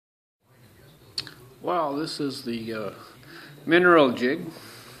Well, this is the mineral jig,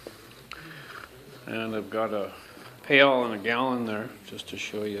 and I've got a pail and a gallon there just to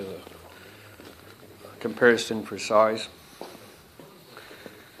show you the comparison for size.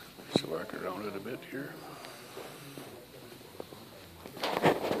 So work around it a bit here.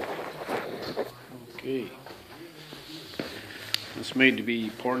 Okay, it's made to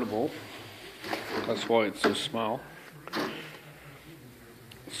be portable. That's why it's so small.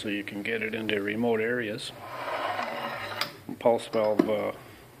 So you can get it into remote areas. The pulse valve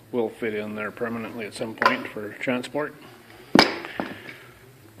will fit in there permanently at some point for transport.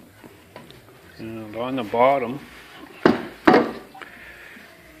 And on the bottom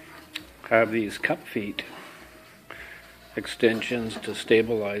have these cup feet extensions to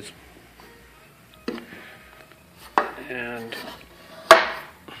stabilize. And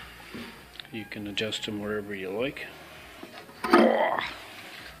you can adjust them wherever you like.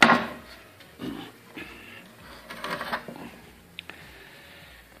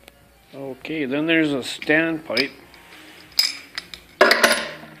 Okay, then there's a standpipe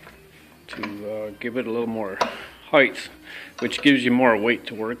to give it a little more height, which gives you more weight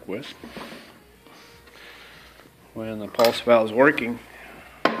to work with when the pulse valve is working.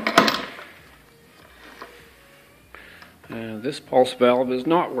 And this pulse valve is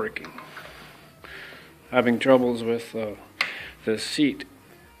not working. Having troubles with the seat,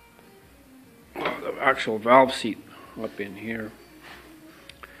 the actual valve seat up in here.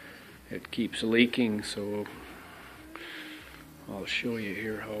 It keeps leaking, so I'll show you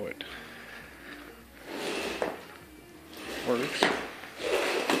here how it works.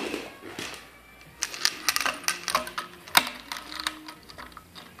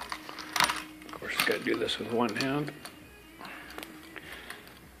 Of course, got to do this with one hand.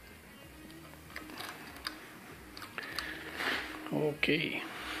 Okay,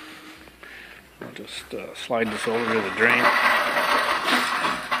 I'll just slide this over to the drain.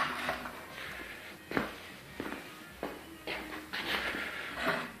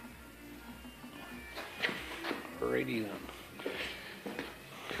 Alrighty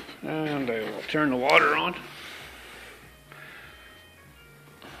then. And I will turn the water on.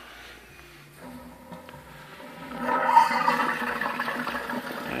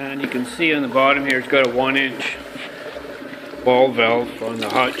 And you can see on the bottom here it's got a 1-inch ball valve on the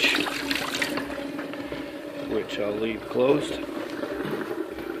hutch, which I'll leave closed.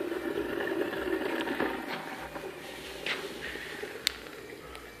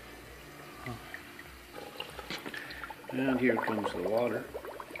 And here comes the water.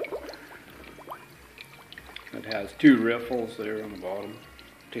 It has 2 riffles there on the bottom,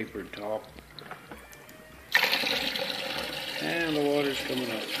 tapered top. And the water's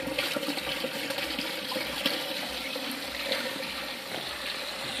coming out.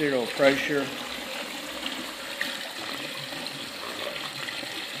 Zero pressure.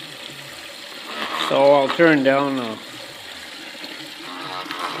 So I'll turn down the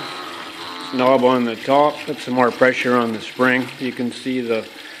knob on the top, put some more pressure on the spring. You can see the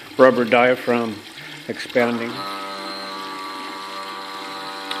rubber diaphragm expanding.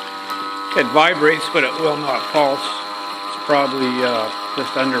 It vibrates, but it will not pulse. It's probably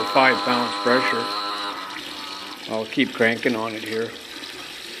just under 5 pounds pressure. I'll keep cranking on it here.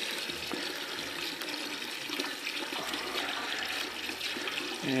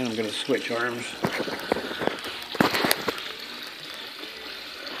 And I'm going to switch arms.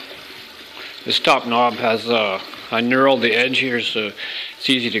 This top knob has I knurled the edge here so it's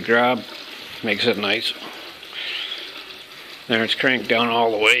easy to grab, makes it nice. There, it's cranked down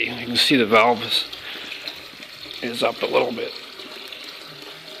all the way. You can see the valve is up a little bit.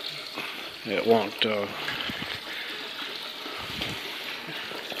 It won't.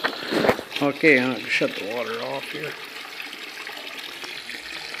 Okay, I'm going to shut the water off here.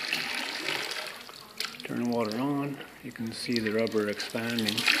 Turn the water on. You can see the rubber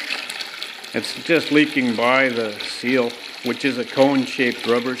expanding. It's just leaking by the seal, which is a cone-shaped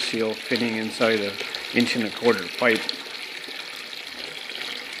rubber seal fitting inside a 1.25-inch pipe.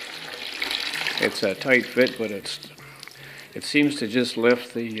 It's a tight fit, but it seems to just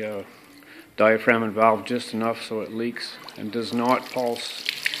lift the diaphragm and valve just enough so it leaks and does not pulse.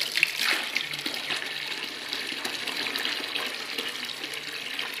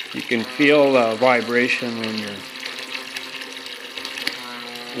 You can feel the vibration when you're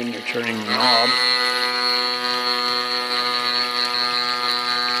turning the knob.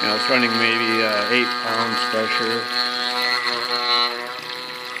 Now it's running maybe 8 pounds pressure,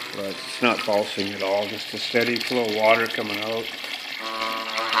 but it's not pulsing at all, just a steady flow of water coming out.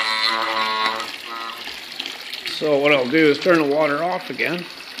 So what I'll do is turn the water off again.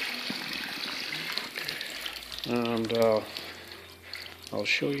 and I'll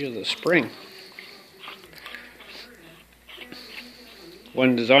show you the spring.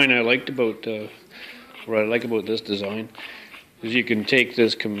 One design I liked about, what I like about this design is you can take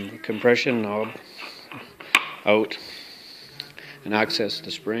this compression knob out and access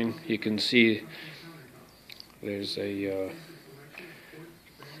the spring. You can see there's a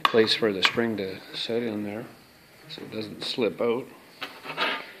place for the spring to set in there so it doesn't slip out.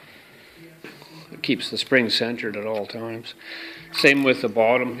 It keeps the spring centered at all times. Same with the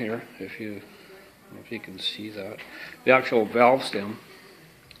bottom here, if you can see that. The actual valve stem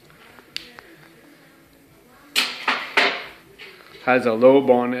has a lobe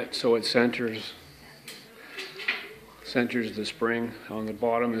on it, so it centers the spring on the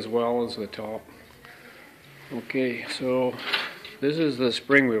bottom as well as the top. Okay, so this is the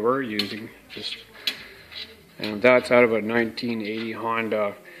spring we were using, and that's out of a 1980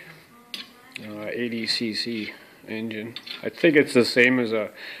 Honda 80cc engine. I think it's the same as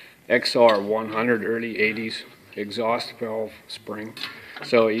a XR100 early 80s exhaust valve spring,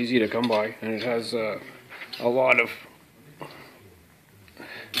 so easy to come by, and it has a lot of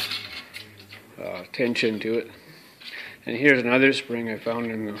tension to it. And here's another spring I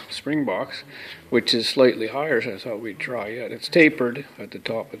found in the spring box, which is slightly higher, so I thought we'd try it. It's tapered at the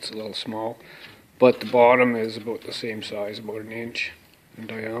top, it's a little small, but the bottom is about the same size, about an inch in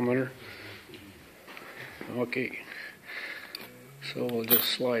diameter. Okay, so we'll just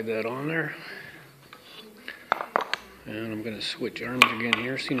slide that on there. And I'm going to switch arms again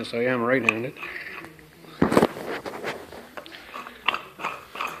here, seeing as I am right-handed.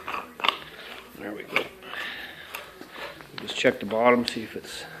 There we go. Just check the bottom, see if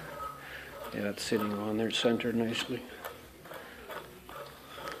it's, yeah, it's sitting on there, centered nicely.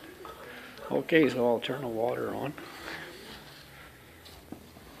 Okay, so I'll turn the water on.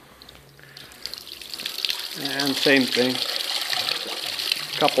 And same thing,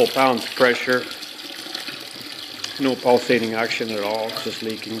 couple pounds pressure, no pulsating action at all, it's just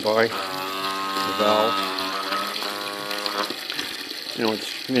leaking by the valve. You know,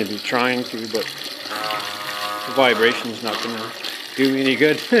 it's maybe trying to, but the vibration's not going to do me any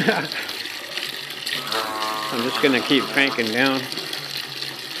good. I'm just going to keep cranking down.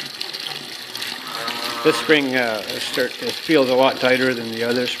 This spring it feels a lot tighter than the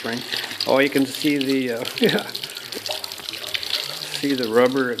other spring. Oh, you can see the see the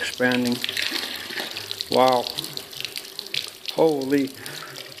rubber expanding. Wow! Holy!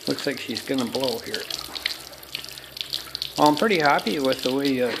 Looks like she's gonna blow here. Well, I'm pretty happy with the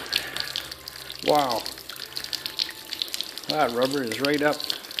way. Wow! That rubber is right up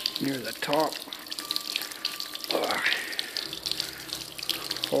near the top. Ugh.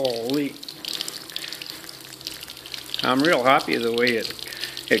 Holy! I'm real happy the way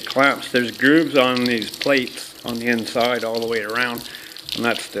it clamps. There's grooves on these plates on the inside all the way around, and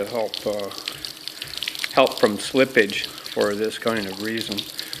that's to help from slippage for this kind of reason.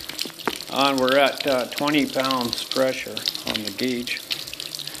 And we're at 20 pounds pressure on the gauge,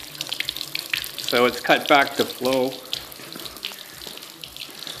 so it's cut back to flow.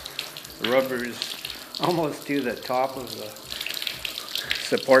 The rubber is almost to the top of the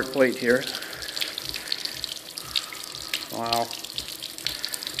support plate here. Wow.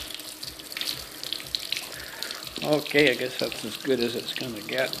 Okay, I guess that's as good as it's going to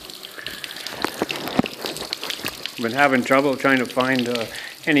get. I've been having trouble trying to find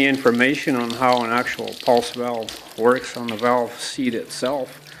any information on how an actual pulse valve works on the valve seat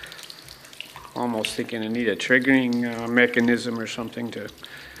itself. Almost thinking I need a triggering mechanism or something, to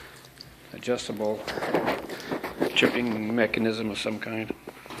adjustable tripping mechanism of some kind.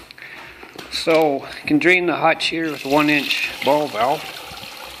 So you can drain the hutch here with a 1-inch ball valve.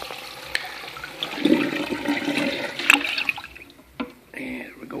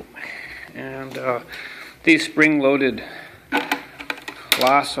 There we go. And these spring-loaded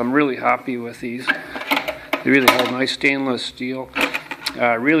glass, I'm really happy with these. They really hold nice stainless steel,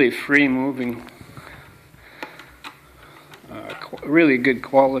 really free-moving, really good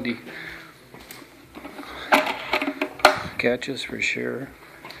quality catches for sure.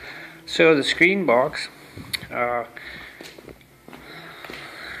 So the screen box,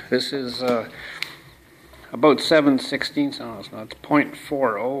 this is about 7/16, no, it's not, it's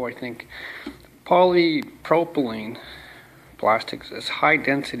 0.40, I think. Polypropylene plastics is high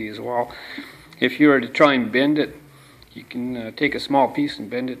density as well. If you were to try and bend it, you can take a small piece and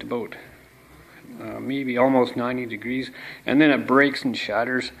bend it about maybe almost 90 degrees, and then it breaks and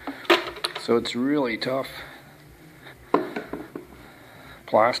shatters, so it's really tough.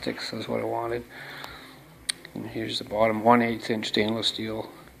 Plastics is what I wanted. And here's the bottom, 1/8 inch stainless steel.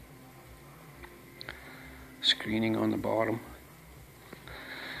 screening on the bottom.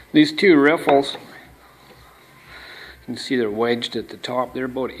 These two riffles, you can see they're wedged at the top. They're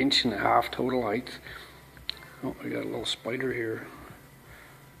about 1.5 inches total height. Oh, I got a little spider here.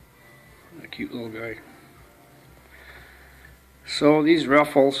 A cute little guy. So these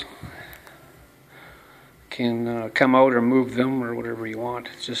riffles can come out or move them or whatever you want.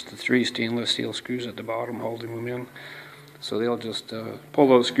 It's just the 3 stainless steel screws at the bottom holding them in. So they'll just pull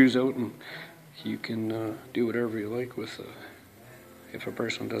those screws out, and you can do whatever you like with if a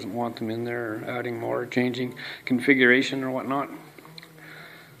person doesn't want them in there, or adding more, or changing configuration or whatnot.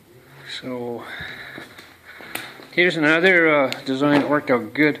 So here's another design that worked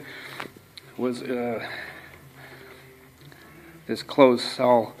out good. Was this closed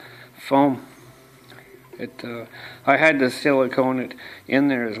cell foam. I had the silicone in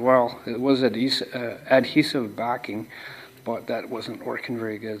there as well. It was adhesive backing, but that wasn't working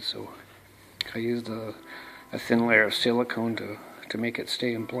very good, so I used a thin layer of silicone to make it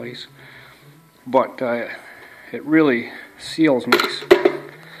stay in place. But it really seals nice.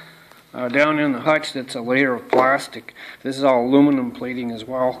 Down in the hutch, that's a layer of plastic. This is all aluminum plating as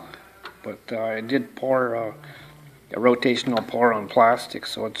well, but I did pour a rotational pour on plastic,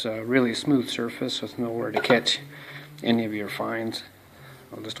 so it's a really smooth surface with nowhere to catch any of your fines.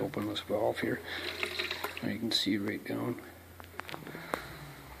 I'll just open this valve here. You can see right down.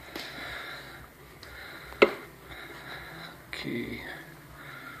 Okay,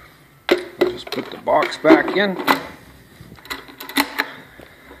 I'll just put the box back in.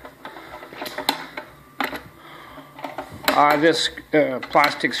 This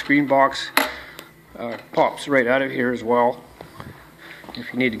plastic screen box pops right out of here as well.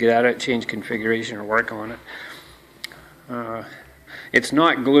 If you need to get at it, change configuration or work on it. It's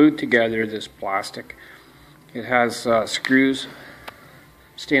not glued together, this plastic. It has screws,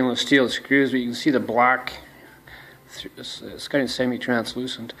 stainless steel screws, but you can see the black. It's kind of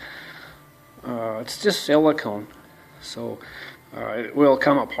semi-translucent. It's just silicone, so it will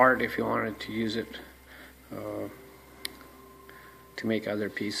come apart if you wanted to use it to make other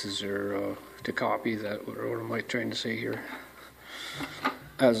pieces, or to copy that. What am I trying to say here?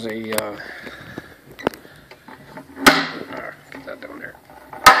 As a get that down there.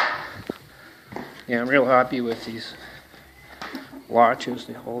 Yeah, I'm real happy with these latches.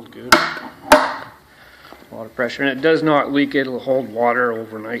 They hold good. A lot of pressure, and it does not leak. It'll hold water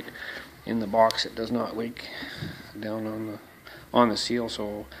overnight in the box. It does not leak down on the seal.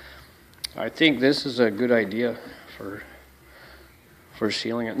 So I think this is a good idea for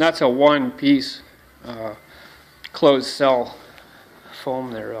sealing it. And that's a one-piece closed cell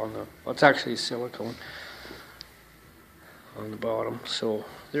foam there on the. Well, it's actually silicone on the bottom. So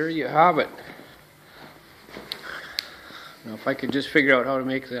there you have it. Now, if I could just figure out how to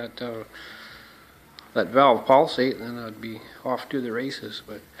make that valve pulsate, then I'd be off to the races.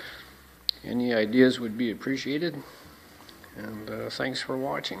 But any ideas would be appreciated. And thanks for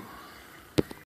watching.